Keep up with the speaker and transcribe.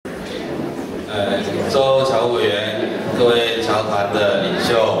周侨务委员、各位侨团的领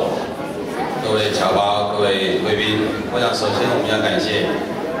袖、各位侨胞、各位贵宾，我想首先我们要感谢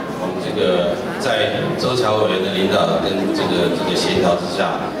我们这个在周侨委员的领导跟这个协调之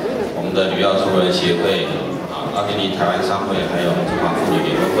下，我们的旅澳中国人协会、奥地利台湾商会，还有中华妇女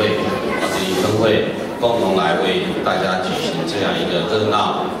联合会、奥地利分会，共同来为大家举行这样一个热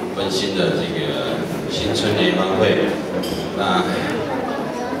闹温馨的这个新春联欢会。那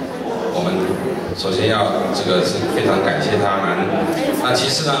我们首先要是非常感谢他们。那其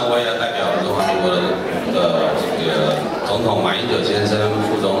次呢，我也要代表中华民国的这个总统马英九先生、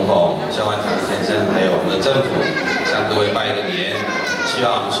副总统萧万长先生，还有我们的政府，向各位拜一个年，希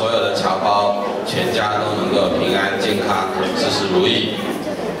望我们所有的侨胞全家都能够平安健康、事事如意。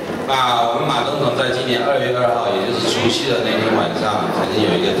那我们马总统在今年2月2号，也就是除夕的那天晚上，曾经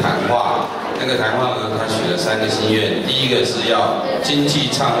有一个谈话。那个谈话呢，他许了3个心愿。第一个是要经济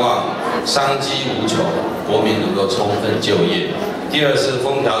畅旺、商机无穷，国民能够充分就业；第二是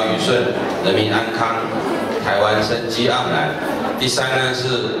风调雨顺、人民安康，台湾生机盎然；第三呢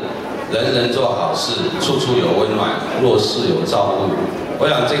是人人做好事，处处有温暖，弱势有照顾。我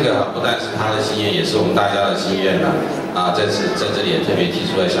想这个不但是他的心愿，也是我们大家的心愿呢。在这里也特别提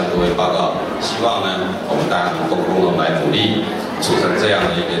出来向各位报告，希望呢我们大家能共同来努力，促成这样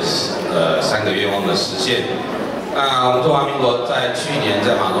的一个3个愿望的实现。那我们中华民国在去年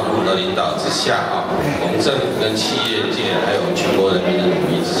在马总统的领导之下我们政府跟企业界还有我们全国人民的努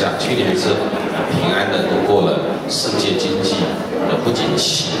力之下，去年是平安的度过了世界经济的不景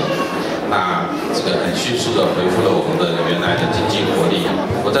气。那这个很迅速的恢复了我们的原来的经济活力。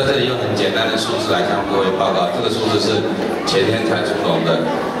我在这里用很简单的数字来向各位报告，这个数字是前天才出笼的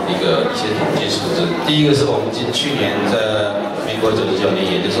一些统计数字。第一个是我们去年在民国99年，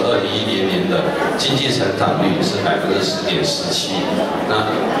也就是2010年的经济成长率是10.17%。那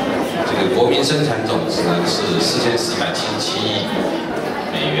这个国民生产总值呢是4477亿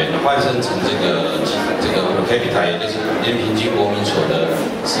美元，换算成这个 per capita， 也就是年平均国民所得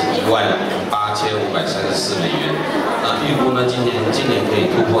是18534美元。那预估呢，今年可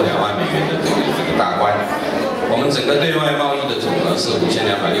以突破2万美元的这个大关。我们整个对外贸易的总额是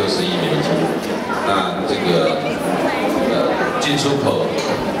5260亿美金。那这个进出口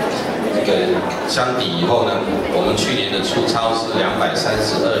这个相抵以后呢，我们去年的出超是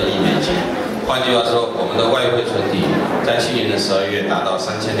232亿美金。换句话说，我们的外汇存底在去年的12月达到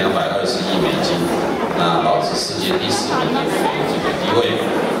3220亿美金，那保持世界第4名的这个地位。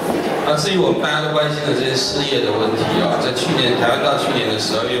那至于我们大家都关心的这些失业的问题在台湾到去年的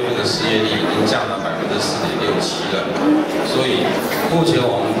12月份的失业率已经降到4.67%了，所以目前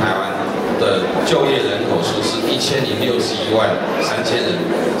我们台湾的就业人口数是1061万3000人，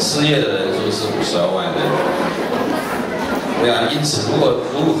失业的人数是52万人。因此，如何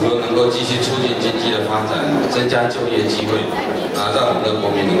能够继续促进经济的发展，增加就业机会，让我们的国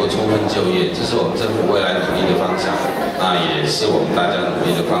民能够充分就业，这是我们政府未来努力的方向，也是我们大家努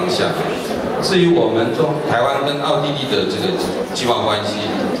力的方向。至于我们台湾跟奥地利的这个经贸关系，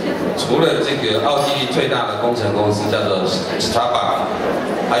除了这个奥地利最大的工程公司叫做 Starbucks，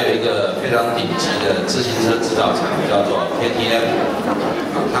 还有一个非常顶级的自行车制造厂叫做 KTM。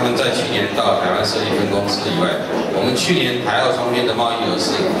他们在去年到台湾设立分公司以外，我们去年台澳双边的贸易额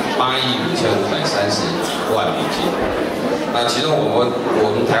是8亿5530万美金。那其中我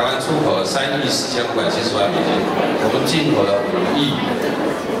们台湾出口了3亿4570万美金，我们进口了5亿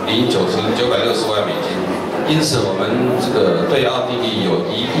960万美金。因此，我们这个对奥地利有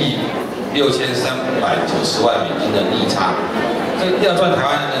1亿6390万美金的逆差。这要赚台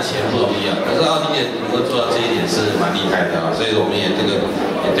湾人的钱不容易可是奥地利能够做到这一点是蛮厉害的所以我们也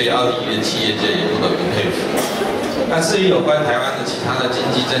对奥地利的企业界也不得不佩服。那至于有关台湾的其他的经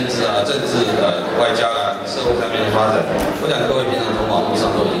济、政治外交社会上面的发展，我想各位平常从网络上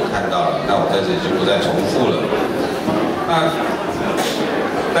都已经看到了，那我在这里就不再重复了。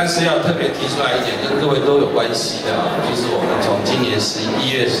但是要特别提出来一点，跟各位都有关系的就是我们从今年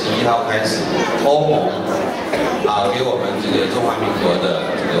1月11号开始，欧盟给我们这个中华民国的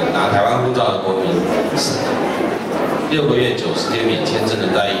这个拿台湾护照的国民是6个月90天免签证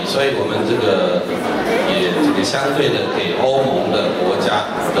的待遇，所以我们也相对的给欧盟的国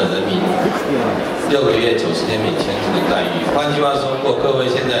家的人民6个月90天免签证的待遇。换句话说，如果各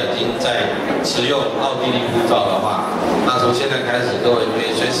位现在已经在持用奥地利护照的话，那从现在开始，各位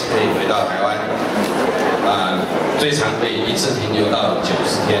随时可以回到台湾，最长可以一次停留到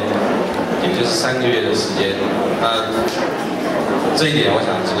90天，也就是3个月的时间。这一点，我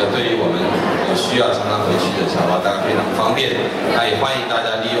想对于我们有需要常常回去的侨胞，大家非常方便。也欢迎大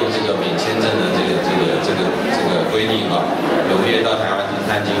家利用这个免签证的这个规定踊跃到台湾去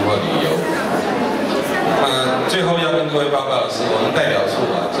探亲或旅游。最后要跟各位报告的是，我们代表处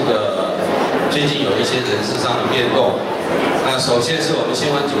啊，这个最近有一些人事上的变动。那首先是我们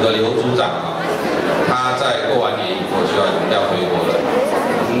新闻组的刘组长啊，他在过完年以后就要回国了。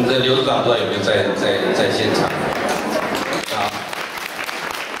我们的刘组长不知道有没有在现场？好，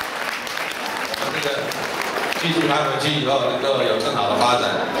我们这个预祝他回去以后能够有更好的发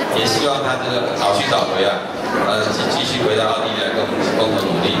展，也希望他这个早去早回啊，继续回到奥地利来跟我们共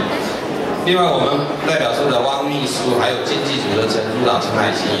同努力。另外，我们代表处的汪秘书，还有经济组的陈组长陈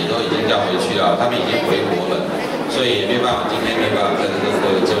海欣也都已经调回去了，他们已经回国了，所以也没办法，今天没办法在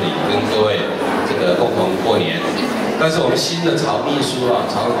这里跟各位这个共同过年。但是我们新的曹秘书啊，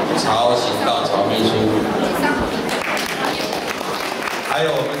曹行道曹秘书，还有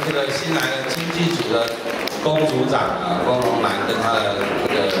我们这个新来的经济组的龚组长啊，龚荣兰跟他的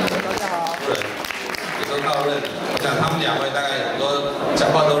这个夫人。都到任，我想他们两位大概很多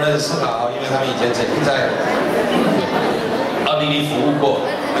讲话都认识了，因为他们以前曾经在奥地利服务过，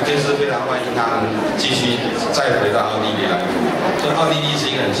那就是非常欢迎他们继续再回到奥地利来。就奥地利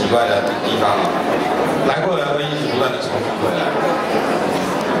是一个很奇怪的地方啊，来过人会一直不断的重复回来。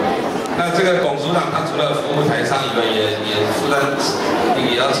那这个龚组长他除了服务台商以外，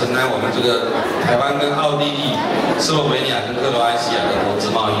也要承担我们这个台湾跟奥地利、斯洛维尼亚跟克罗埃西亚的投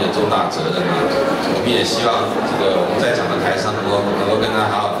资贸易的重大责任啊。我们也希望这个我们在场的台商能够跟他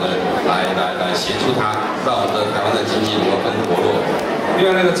好好的来协助他，让我们的台湾的经济能够更活络。另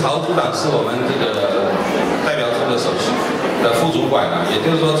外那个曹组长是我们这个代表处的副主管啊，也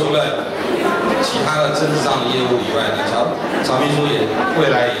就是说除了其他的政治上的业务以外呢，曹秘书也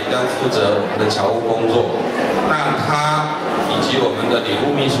未来也将负责我们的侨务工作。那他以及我们的礼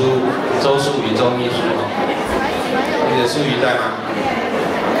务秘书周淑瑜周秘书，你的淑瑜在吗？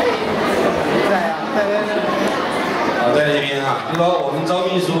在啊，在那边啊。就说我们周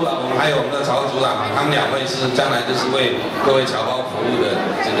秘书啊，我们还有我们的曹组长啊，他们两位是将来就是为各位侨胞服务的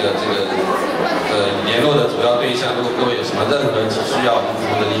这个联络的主要对象。如果各位有什么任何需要我们服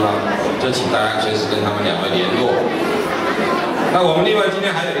务的地方，就请大家随时跟他们两位联络。那我们另外今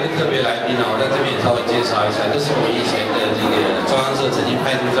天还有一个特别来宾啊，我在这边也稍微介绍一下，这是我们以前的这个中央社曾经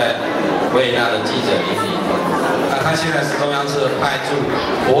派驻在维也纳的记者林林，那他现在是中央社派驻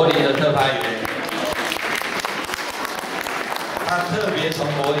柏林的特派员，他特别从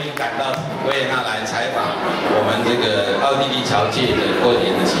柏林赶到维也纳来采访我们这个奥地利侨界的过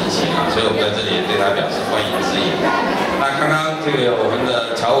年的情形啊，所以我们在这里也对他表示欢迎之意。那刚刚这个我们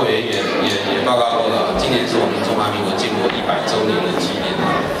的侨委员也报告过了，今年是我们中华民国建国100周年的纪念。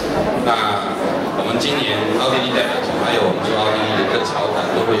那我们今年奥地利代表处还有我们驻奥地利的各侨团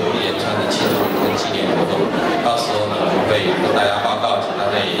都会有一连串的庆祝跟纪念活动，到时候呢我们会跟大家报告，请大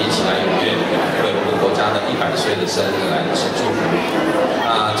家也一起来踊跃为我们国家的100岁的生日来祝福。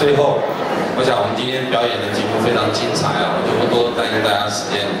那最后，我想我们今天表演的节目非常精彩啊，我就不多占用大家时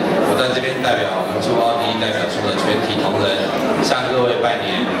间。我在这边代表我们驻奥地利代表处的全体同仁，向各位拜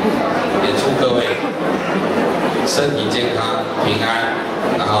年，也祝各位身体健康、平安，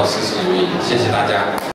然后事事如意。谢谢大家。